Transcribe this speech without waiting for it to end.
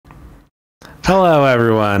Hello,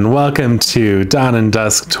 everyone. Welcome to Dawn and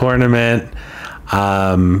Dusk tournament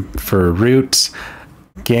for Root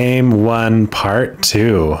Game 1 Part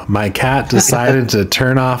 2. My cat decided to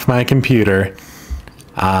turn off my computer,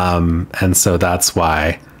 and so that's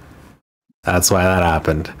why that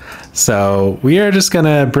happened. So we are just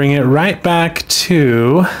gonna bring it right back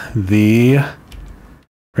to the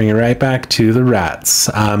rats,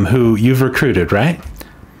 who you've recruited, right?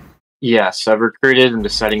 Yes, I've recruited. I'm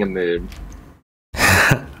just setting a mood.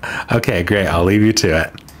 Okay, great. I'll leave you to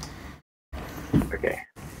it. Okay.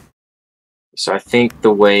 So I think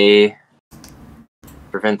the way to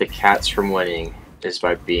prevent the cats from winning is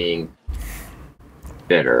by being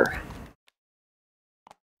bitter.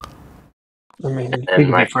 I mean, we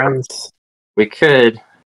can be friends. We could.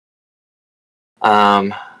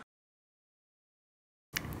 So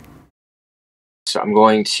I'm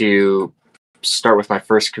going to start with my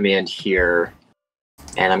first command here,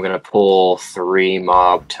 and I'm going to pull 3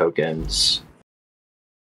 mob tokens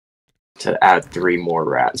to add 3 more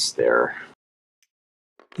rats there.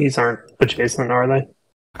 These aren't adjacent, are they?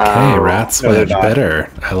 Okay, rats went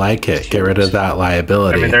better. I like it. Get rid of that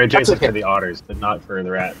liability. I mean, they're adjacent to the otters, but not for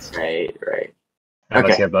the rats. Right.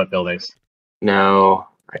 Unless you have boat buildings. No,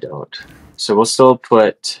 I don't. So we'll still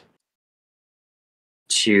put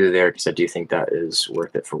 2 there because I do think that is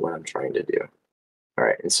worth it for what I'm trying to do. All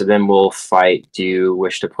right, and so then we'll fight. Do you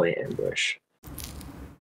wish to play ambush?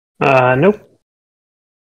 Nope.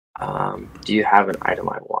 Do you have an item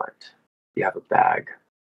I want? Do you have a bag?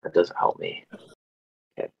 That doesn't help me.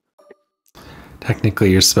 Okay.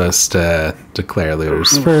 Technically, you're supposed to declare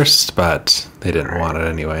looters first, but they didn't want it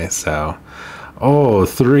anyway, so... Oh,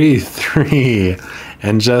 3-3.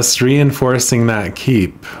 And just reinforcing that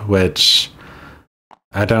keep, which...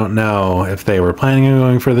 I don't know if they were planning on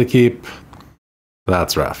going for the keep.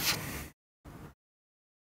 That's rough.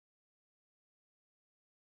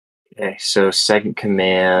 Okay, so second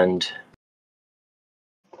command.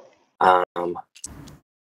 We're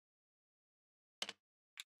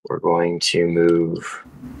going to move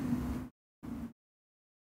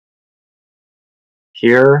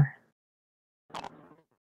here.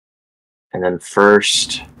 And then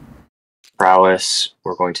first prowess,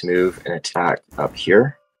 we're going to move and attack up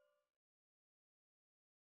here.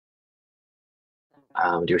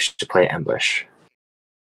 Do you wish to play ambush?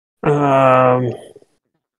 No.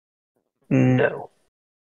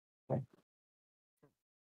 Okay.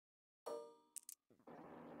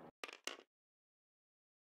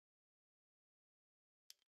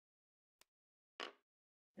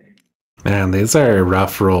 Man, these are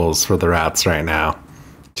rough rolls for the rats right now.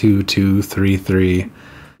 2-2, 3-3.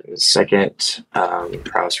 Second,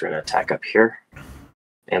 prowess, we're going to attack up here.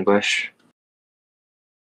 Ambush.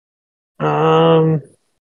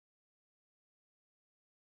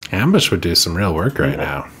 Ambush would do some real work right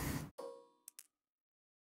now.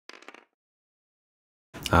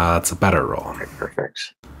 That's a better roll. Okay,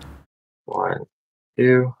 perfect. 1,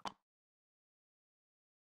 2.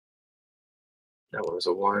 That was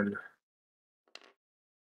a 1.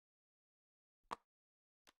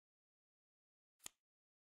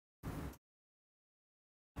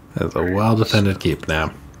 That's a well-defended keep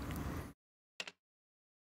now.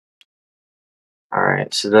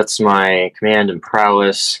 Alright, so that's my command and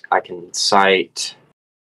prowess. I can incite.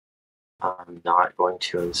 I'm not going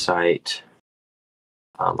to incite.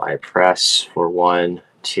 I press for 1,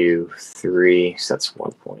 2, 3, so that's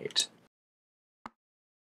 1 point.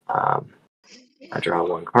 I draw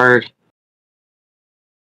 1 card.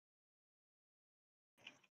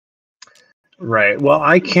 Right. Well,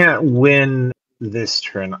 I can't win this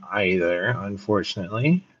turn either,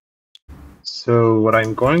 unfortunately. So what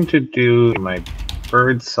I'm going to do in my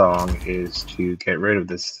bird song is to get rid of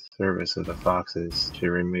this service of the foxes to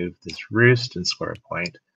remove this roost and score a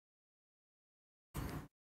point.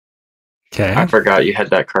 Okay. I forgot you had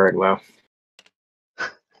that card. Wow.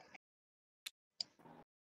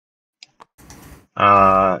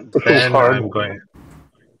 Then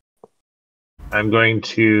I'm going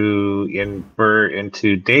to invert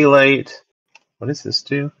into daylight. What does this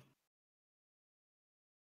do?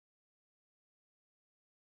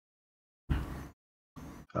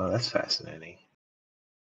 Oh, that's fascinating.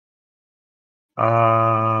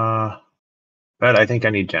 But I think I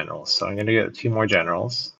need generals, so I'm going to get 2 more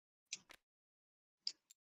generals.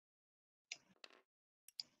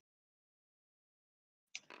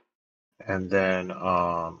 And then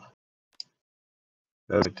those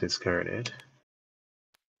are discarded.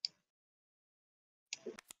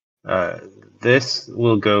 This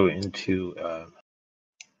will go into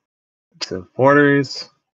to borders.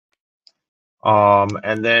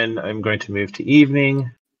 And then I'm going to move to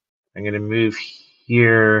evening. I'm going to move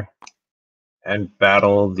here and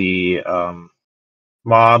battle the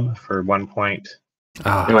mob for 1 point.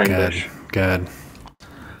 Oh, No good, ambush. good.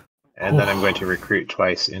 And then I'm going to recruit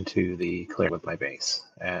twice into the clear with my base.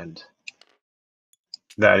 And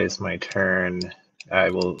that is my turn. I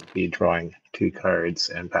will be drawing 2 cards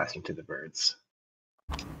and passing to the birds.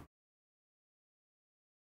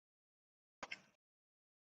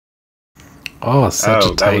 Oh, such a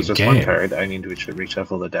That tight was just game. 1 card. I need to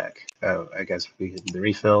reshuffle the deck. Oh, I guess we can do the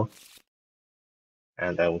refill.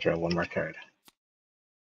 And I will draw 1 more card.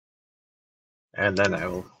 And then I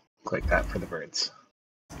will click that for the birds.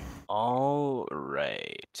 All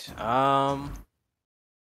right.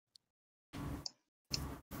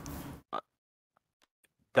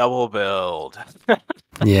 Double build.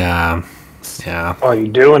 Yeah, yeah. Oh, you're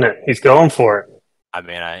doing it. He's going for it. I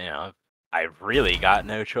mean, I really got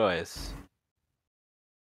no choice.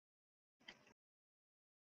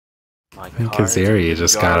 My cards Kaziri, you are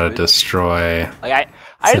just gotta garbage. destroy. Like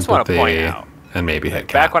I just want to point Sympathy out, and maybe like,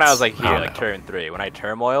 hit back when I cats. was like here, I don't like know. turn 3, when I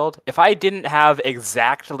turmoiled, if I didn't have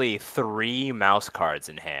exactly 3 mouse cards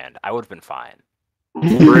in hand, I would have been fine.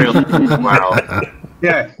 Really? Wow.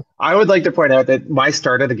 Yeah, I would like to point out that my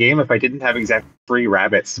start of the game, if I didn't have exactly 3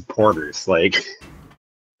 rabbit supporters, like...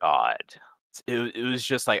 God, it was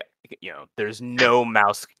just like, there's no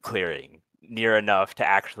mouse clearing near enough to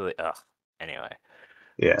actually. Anyway.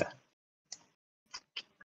 Yeah.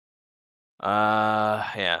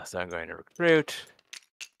 Yeah. So I'm going to recruit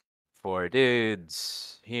 4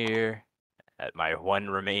 dudes here at my 1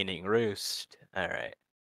 remaining roost. All right.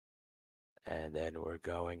 And then we're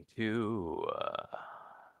going to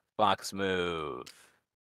fox move.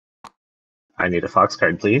 I need a fox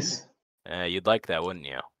card, please. You'd like that, wouldn't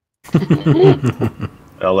you?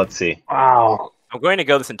 Well, let's see. Wow. I'm going to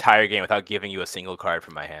go this entire game without giving you a single card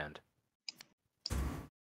from my hand.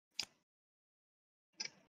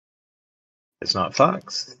 It's not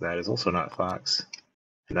fox. That is also not fox.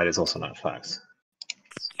 And that is also not fox.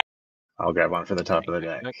 I'll grab one for the top of the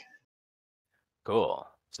deck. Cool.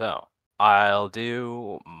 So I'll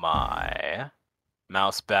do my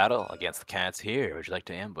mouse battle against the cats here. Would you like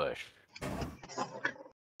to ambush?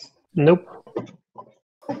 Nope.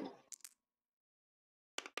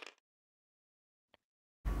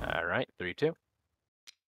 All right, 3-2.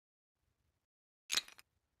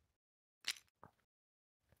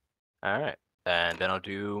 All right, and then I'll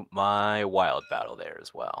do my wild battle there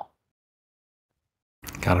as well.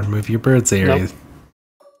 Gotta remove your birds, Aries.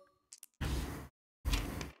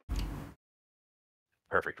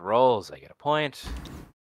 Perfect rolls. I get a point.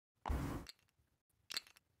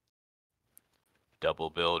 Double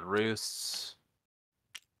build roosts.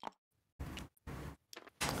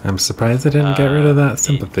 I'm surprised I didn't get rid of that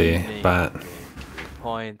sympathy, Evening, but... gain 3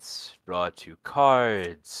 points. Draw 2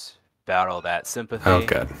 cards. Battle that sympathy. Oh,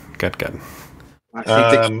 good. Good, good. I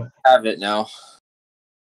think they have it now.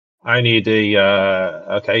 I need a...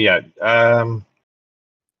 okay, yeah.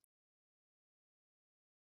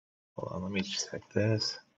 Hold on, let me check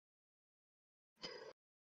this.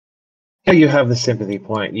 Yeah, you have the sympathy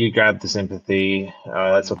point. You grabbed the sympathy.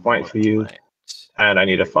 That's a point for you. And I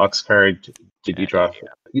need a fox card. Did you draw?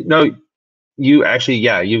 No, you actually,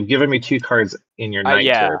 yeah, you've given me 2 cards in your night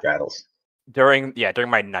terror battles. During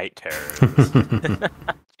my night terrors.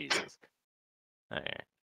 Jesus. Okay.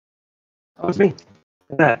 That was me. Look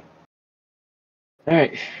at that. All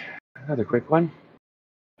right, another quick one.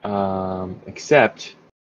 Except,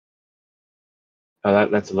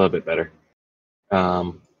 that's a little bit better.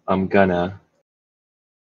 I'm gonna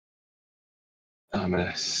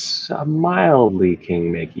a mildly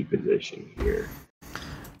king-makey position here.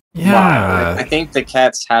 Yeah. I think the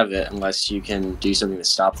cats have it unless you can do something to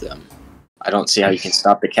stop them. I don't see how you can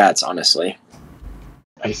stop the cats, honestly.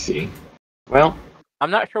 I see. Well,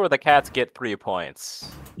 I'm not sure where the cats get 3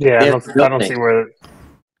 points. Yeah, I don't building. see where.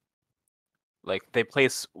 Like, they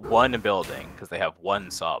place 1 building because they have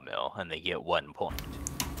 1 sawmill and they get 1 point.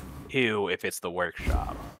 2 if it's the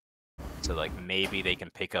workshop. So, like, maybe they can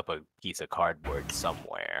pick up a piece of cardboard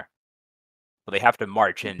somewhere. But they have to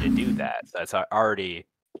march in to do that. So it's already,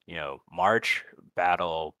 march,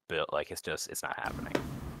 battle, build. Like, it's not happening.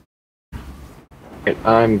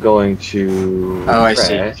 I'm going to. Oh, I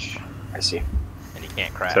crash. see. I see. And you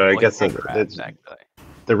can't crash. So I Well, you guess can crash, actually.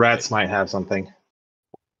 the rats might have something.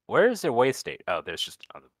 Where is their way station? Oh, there's just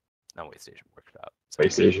no way station workshop.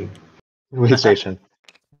 Space station. Wait station.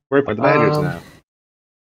 Where are the badgers now?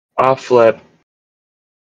 I'll flip.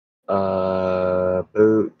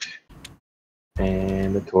 Boot.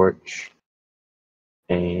 And the torch.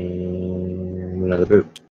 And another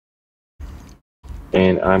boot.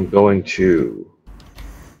 And I'm going to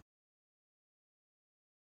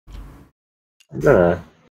I'm gonna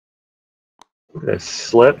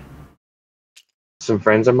slip some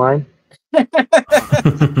friends of mine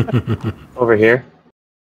over here.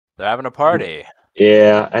 They're having a party.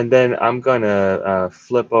 Yeah, and then I'm gonna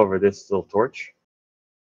flip over this little torch,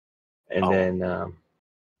 and then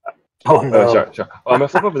Oh no. sorry. Oh, I'm gonna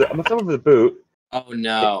flip over the boot. Oh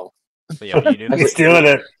no. So yeah, what you do? He's doing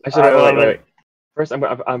it. Actually, I love wait. First, I'm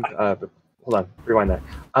hold on, rewind that.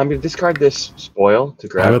 I'm gonna discard this spoil to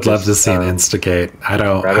grab. I would love to this, see an instigate. I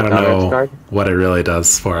don't grab a counterx know card. what it really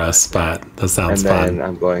does for us, but that sounds And then fun.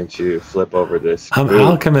 I'm going to flip over this. I'm boot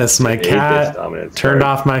Alchemist. to My aid this cat dominance turned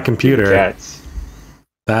card. off my Two computer. cats.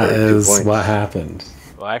 That 32 is points. what happened.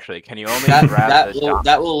 Well, actually, can you only That grab the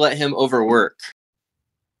that will let him overwork.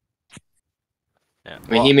 Yeah.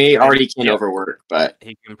 I mean, he may already can yeah, overwork, but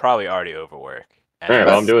he can probably already overwork. And All right,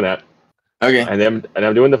 well, I'm doing that, okay. and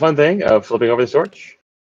I'm doing the fun thing of flipping over the torch.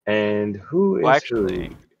 And who is Well, actually,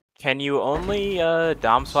 who? can you only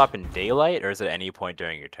dom swap in daylight, or is it any point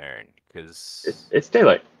during your turn? Because It's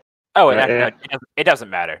daylight. no, it doesn't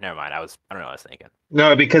matter. Never mind. I don't know what I was thinking.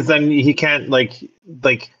 No, because then he can't like.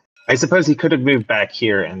 I suppose he could have moved back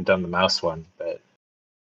here and done the mouse one, but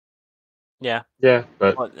Yeah. Yeah,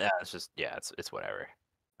 but Well, yeah, it's whatever.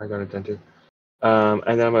 I don't intend to. And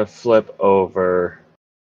then I'm gonna flip over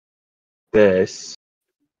this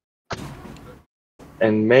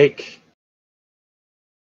and make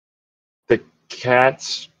the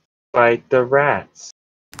cats fight the rats.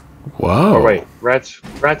 Whoa. Oh wait, rats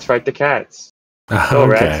fight the cats. Okay,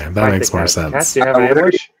 rats, that fight makes the more cats. sense. Cats, do you have an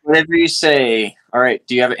ambush? Whatever you say. All right.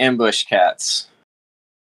 Do you have ambush cats?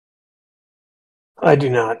 I do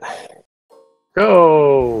not.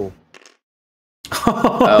 Go!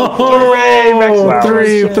 Hooray! Max Wow.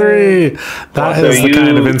 3-3. That So is the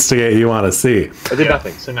kind of you- instigate you want to see. I did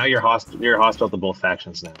nothing. So now you're hostile to both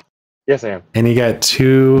factions now. Yes, I am. And you get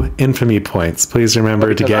 2 infamy points. Please remember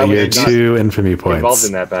to Because get I was your not 2 infamy Involved points.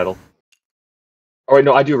 in that battle. Oh wait,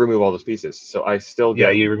 no, I do remove all those pieces, so I still Yeah,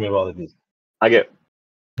 get. you remove all of these. I get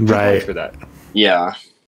 2 points Right. for that Yeah.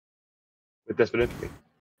 with desperate infamy.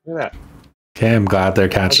 Look at that. Okay, I'm glad they're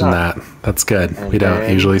catching How's that. That's good. And We don't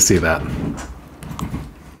then- usually see that.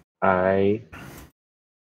 I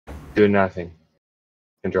do nothing.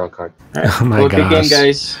 And draw a card. Oh my Well, good game, gosh.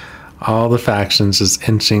 guys. All the factions just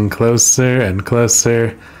inching closer and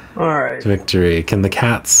closer All right. to victory. Can the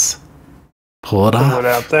cats pull it Put it off?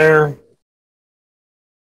 out there.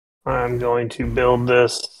 I'm going to build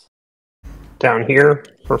this down here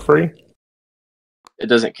for free. It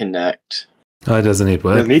doesn't connect. Oh, it doesn't need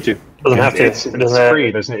Doesn't wood. need to. Doesn't have to. It's It doesn't free. have,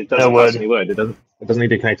 It doesn't wood. cost any wood. It doesn't need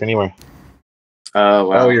to connect anywhere. Oh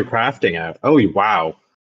wow. Oh, you're crafting out. Oh, wow.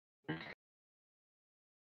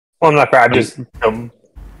 well, I'm not. I'm just. I'm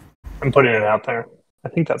putting it out there. I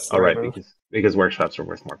think that's the All right right, move. because workshops are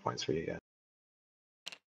worth more points for you. Yeah.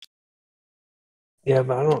 Yeah,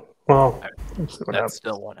 but I don't. Well, let's see what That's happens.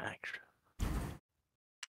 still 1 extra.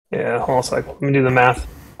 Yeah, hold on a sec. Let me do the math.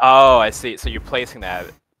 Oh, I see. So you're placing that.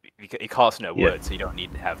 It costs no Yeah. wood, so you don't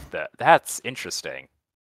need to have that. That's interesting.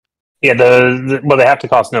 Yeah, well, they have to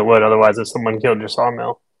cost no wood, otherwise, if someone killed your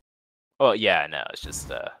sawmill. Well, yeah, no, it's just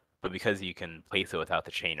but because you can place it without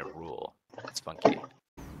the chain of rule, it's funky.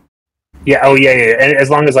 Yeah. Oh, yeah. And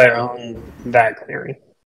as long as I own that clearing.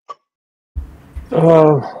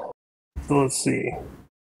 So let's see.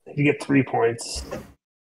 You get 3 points.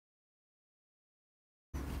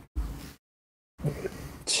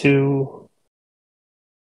 2.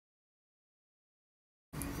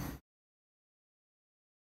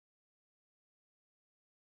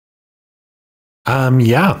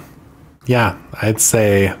 Yeah, I'd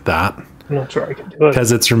say that. I'm not sure I can do it.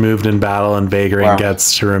 Because it's removed in battle and Vagrant Wow.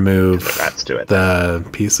 gets to remove Let's do it. the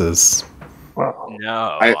pieces. Wow.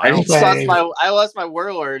 No, I don't just lost think- I lost my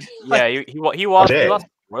warlord. Yeah, he lost did.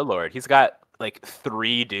 Warlord. He's got like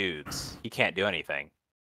 3 dudes. He can't do anything.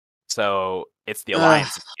 So it's the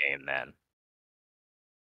alliance game then.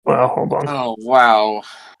 Well, hold on. Oh wow.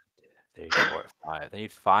 3, 4, 5. They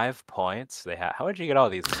need 5 points. They have. How would you get all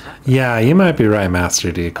these? Yeah, you might be right,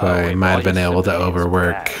 Master Decoy. Oh, wait, might all have been you able to said was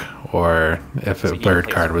overwork, bad. or if So a he bird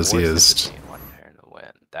plays card was forces used. between 1 turn to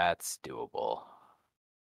win. That's doable.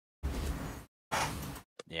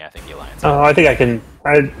 Yeah, I think the alliance. Oh, I think I can.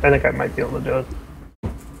 I think I might be able to do it.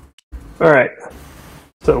 All right.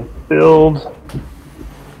 So build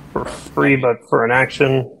for free, but for an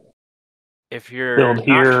action. If you're build not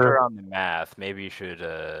here. sure on the math, maybe you should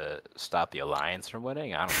stop the alliance from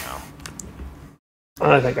winning. I don't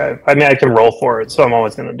know. I think I mean, I can roll for it, so I'm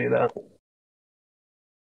always going to do that.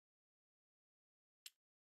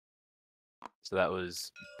 So that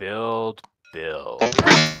was build. Ooh.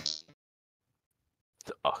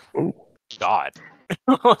 Oh, god.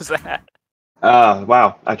 What was that?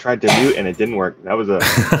 Wow. I tried to mute and it didn't work. That was a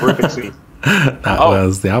horrific scene. That Oh,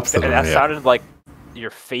 was the opposite That of you. sounded like your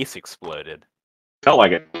face exploded. Felt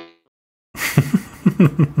like it.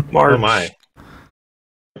 March. Oh my.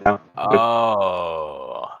 Yeah.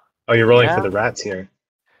 Oh. Oh, you're rolling Yeah. for the rats here.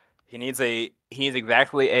 He needs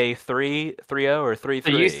exactly a 3-0 or 3-3.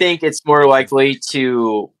 So you think it's more likely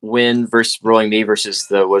to win versus rolling me versus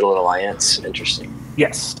the Woodland Alliance? Interesting.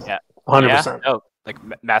 Yes. Yeah. 100%. No, like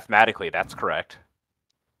mathematically, that's correct.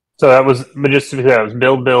 So that was, but just to be clear, that was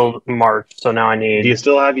build, March. So now I Do you need.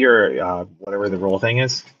 still have your whatever the roll thing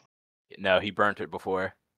is? No, he burnt it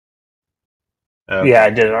before. Oh, Yeah, I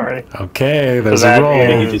did it already. Okay, there's that a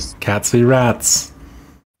roll. is- Cats v rats.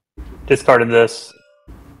 Discarded this.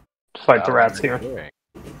 Fight the Oh, rats here.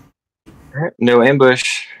 Alright, no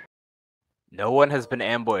ambush. No one has been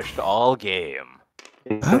ambushed all game.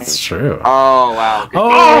 That's true. Oh wow. Good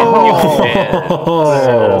Oh!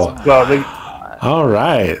 Well, All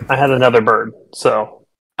right. I had another bird, so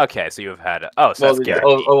Okay, so you've had. So Well, that's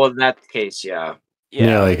guaranteed. well, in that case, yeah. Yeah.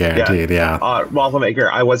 Nearly guaranteed, yeah. Waffle Maker,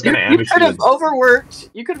 I was gonna You ambush could you. have overworked.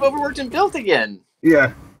 You could have overworked and built again.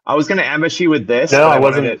 Yeah, I was gonna ambush you with this. No, but I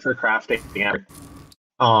wanted wasn't. it for crafting.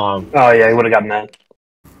 oh yeah, you would have gotten that.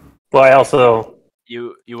 Well, I also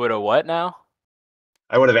You would have what now?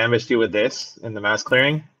 I would have ambushed you with this in the mass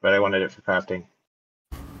clearing, but I wanted it for crafting.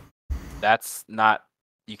 That's not.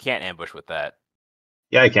 You can't ambush with that.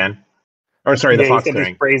 Yeah, I can. Or sorry, the yeah, fox he's got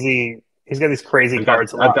clearing. these crazy. He's got these crazy I've got-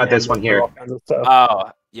 cards. I've got this allowing one here. all kinds of stuff.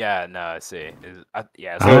 Oh, yeah. No, I see.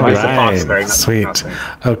 Yeah. So So All it's the fox right, clearing, not the sweet.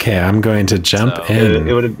 crafting. Okay, I'm going to jump So- in.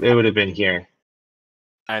 It would have been here.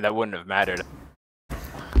 I mean, that wouldn't have mattered.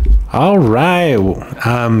 All right.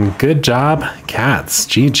 Good job, cats.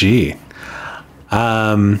 GG.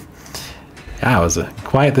 Yeah, it was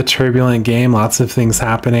quite the turbulent game. Lots of things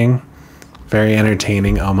happening. Very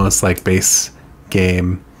entertaining, almost like base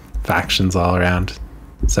game factions all around.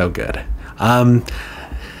 So good.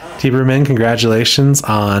 Tieberman, congratulations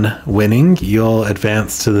on winning. You'll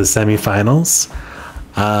advance to the semifinals.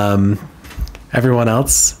 Everyone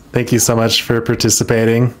else, thank you so much for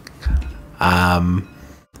participating.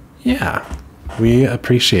 Yeah, we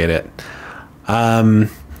appreciate it.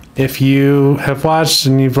 If you have watched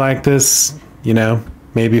and you've liked this,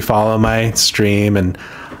 maybe follow my stream and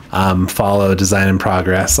follow Design in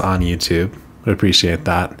Progress on YouTube. Would appreciate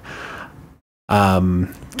that.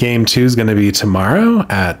 Game 2 is going to be tomorrow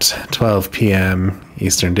at 12 p.m.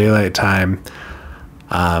 Eastern Daylight Time.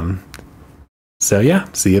 So yeah,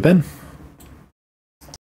 see you then.